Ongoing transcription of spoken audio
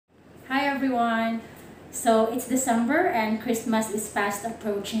everyone. So it's December and Christmas is fast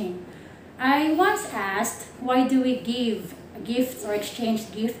approaching. I once asked, why do we give gifts or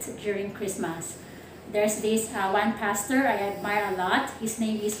exchange gifts during Christmas? There's this one pastor I admire a lot. His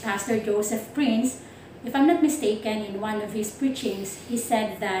name is Pastor Joseph Prince. If I'm not mistaken, in one of his preachings, he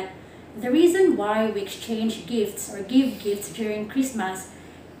said that the reason why we exchange gifts or give gifts during Christmas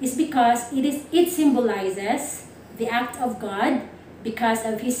is because it symbolizes the act of God. Because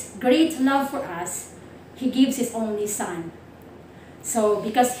of His great love for us, He gives His only Son. So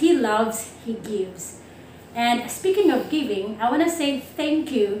because He loves, He gives. And speaking of giving, I want to say thank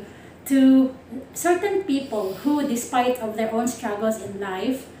you to certain people who, despite of their own struggles in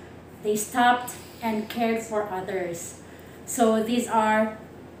life, they stopped and cared for others. So these are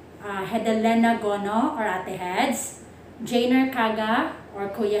Hedelena Gono or Ate Heads, Janer Kaga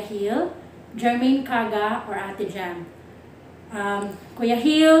or Kuya Hill, Jermaine Kaga or Ate Jam. Kuya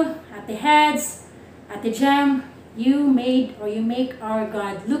Hill, Ate Heads, Ate Jam, you make our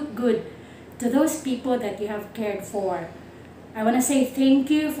God look good to those people that you have cared for. I want to say thank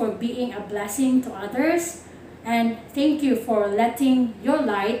you for being a blessing to others, and thank you for letting your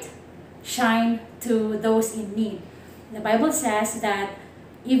light shine to those in need. The Bible says that,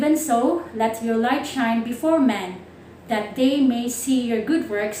 even so, let your light shine before men, that they may see your good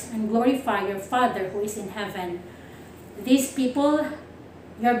works and glorify your Father who is in heaven. These people,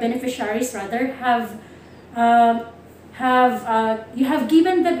 your beneficiaries rather, you have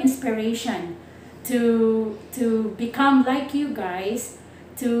given them inspiration to become like you guys,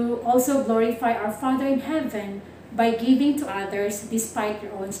 to also glorify our Father in heaven by giving to others despite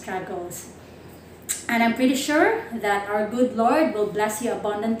your own struggles. And I'm pretty sure that our good Lord will bless you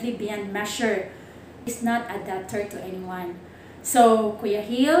abundantly beyond measure. He's not a debtor to anyone. So, Kuya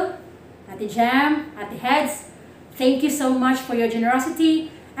Hill, Ate Jam, Ate Heads, thank you so much for your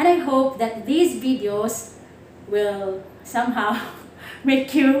generosity, and I hope that these videos will somehow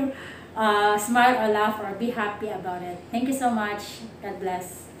make you smile or laugh or be happy about it. Thank you so much. God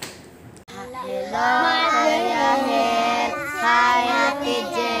bless. Hello, Kuya Hill. Hi, Ate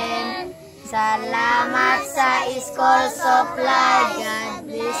Jen. Salamat sa school supply. God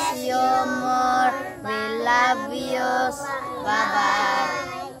bless you more. We love you.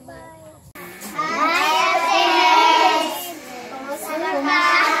 Bye-bye. Bye-bye.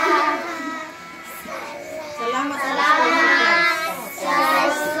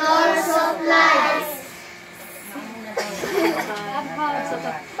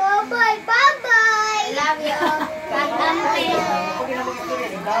 Love you.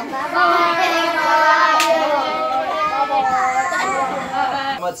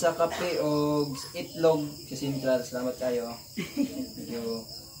 Salamat sa kape o itlog sa Sentral. Salamat kayo. Thank you.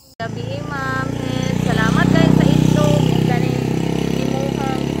 Gabi, Ma'am Head. Salamat kayo sa itlog. Yung ganing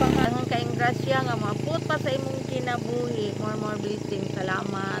imuhang ipanghangong kaing grasya nga maapot pa sa imong kinabuhi. More blessings.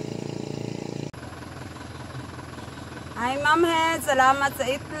 Salamat. Hi, Ma'am Head. Salamat sa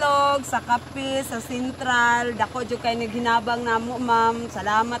itlog, sa kape, sa Sentral. Dako jud kay naghinabang namo, Ma'am.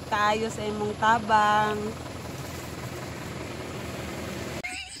 Salamat kaayo sa imong tabang.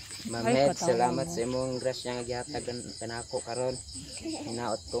 Ma'am Head, salamat sa imong grasya nga gihatag kanako karon.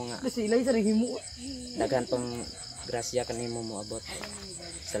 Hinaot ko nga. Silay sa himo. Daghan pang grasya kanimo moabot.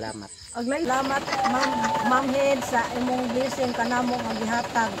 Salamat. Aglay, salamat Ma'am Head sa imong blessing kanamo nga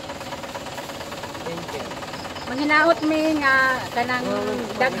gihatag. Thank you. Manghinaot mi nga kanang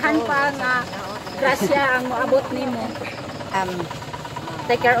daghan pa nga grasya ang moabot nimo.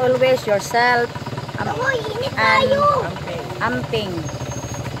 Take care always yourself. And amping.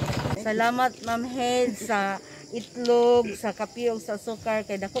 Salamat, Ma'am Head, sa itlog, sa kape ug sa sukar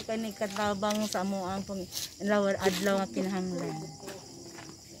kay dako kay ni katabang sa amo ang adlaw nga kinahanglan.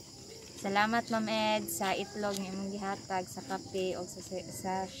 Salamat, Ma'am Ed, sa itlog nga imong gihatag, sa kape o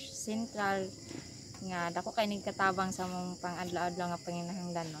sa Sentral nga dako kay nigkatabang sa mong pang-adlaw-adlaw nga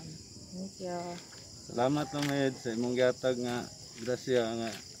panginahanglanon. Thank you. Salamat, Ma'am Ed, sa imong gihatag nga grasya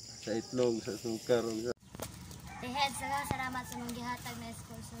nga sa itlog, sa sukar ug sa Head, salamat sa mong gihatag na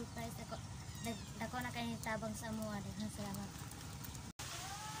school surprise. Dako na kay tabang sa amo. Salamat.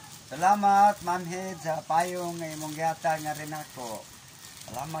 Salamat, Ma'am Head, sa payong nga imong gihatag nga rin ako.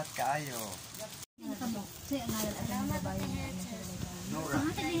 Salamat kaayo.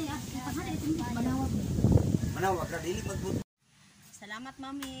 Manawag ra dili magbut. Salamat,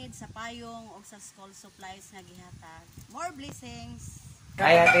 Ma'am Head, sa payong ug sa school supplies nga gihatag. More blessings.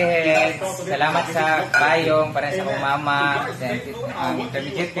 Hi Ate Heads, salamat sa payong para sa akong mama, ang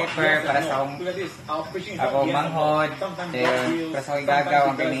intermediate paper para sa akong manghod, para sa akong gagaw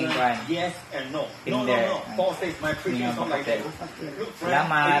ang kaning kwan. Tinder.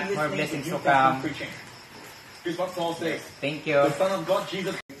 Salamat, more blessings to come. Thank you.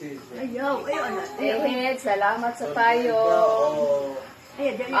 Ayan, salamat sa payo.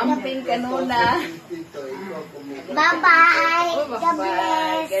 Amping kanuna. Bye-bye. God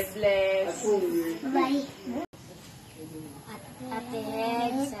Bye. bless. God bless. Bye. Ate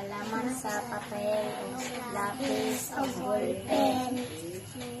Heg, salamat sa papel, lapis, o ballpen.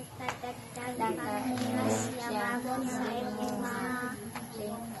 Nagkainas siya sa mga.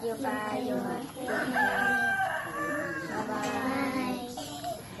 Thank you kayo. Bye-bye.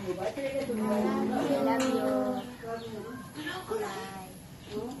 I love you. Bye.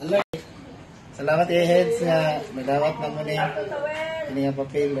 Salamat Heads nga nagawat na mo niya kaniyang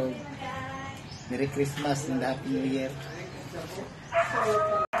papel. Merry Christmas and Happy New Year.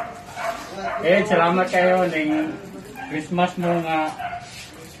 Salamat kayo ng Christmas mo nga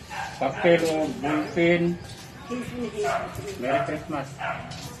papel o bullpen. Merry Christmas.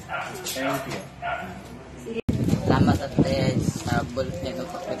 Thank you. Salamat at sa bullpen o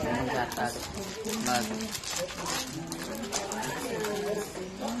papel mo gatag.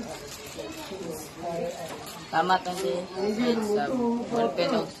 Salamat ang sa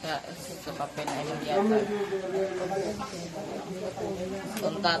bullpen o sa papel na imong gatag.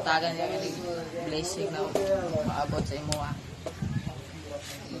 Kung tatagan niya yung blessing na maabot sa imo.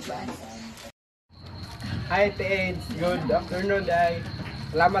 Hi Eds, good afternoon day.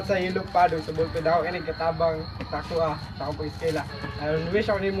 Salamat sa ilog pa doon sa bullpen daw inig katabang takwa sa akong pag-eskwela. I wish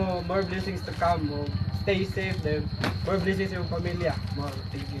ako nimo more blessings to come. Stay safe then more blessings sa iyong pamilya. More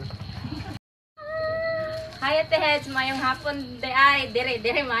thank you. Hi Ate Heads, mayong hapon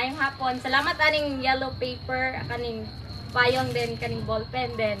dire mayong hapon. Salamat aning yellow paper, kaning payong din, kaning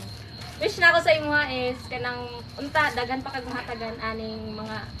ballpen din. Wish na ako sa imo is kanang unta dagan pa kag mahatagan aning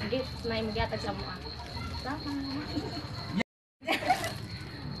mga gifts na imigatag sa mo.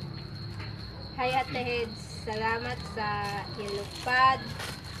 Hi Ate Heads, salamat sa yellow pad,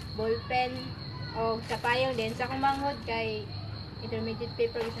 ballpen, o sa payong din. Sa akong manghod kay intermediate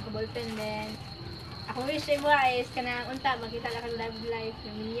paper sa ballpen din. Ako wish mo is kanang unta makita lang kang love life,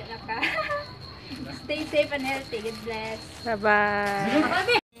 lumiya na ka. Stay safe and healthy. God bless.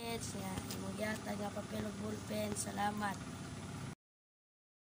 Bye-bye. Magyatag nga papel ug ballpen. Salamat.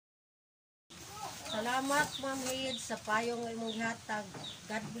 Salamat Ma'am Head sa payong nga imong gihatag.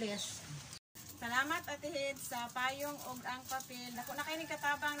 God bless. Salamat Ate Head sa payong ug ang papel. Dako na kay ni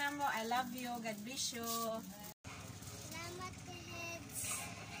katabang namo. I love you. God bless you. Salamat Ate Head.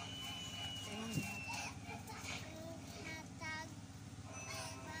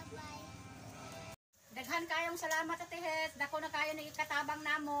 Daghan kayong salamat Ate Head. Dako na kayo ni katabang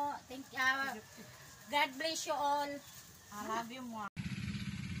namo. Thank God bless you all. I love you more.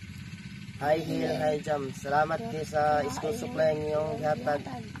 Hi Hill, hi Jam. Salamat kayo sa school supply ng iyong gihatag.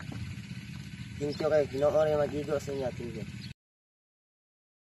 Thank you kay Ginoo rin magigo sa inyo. Thank you.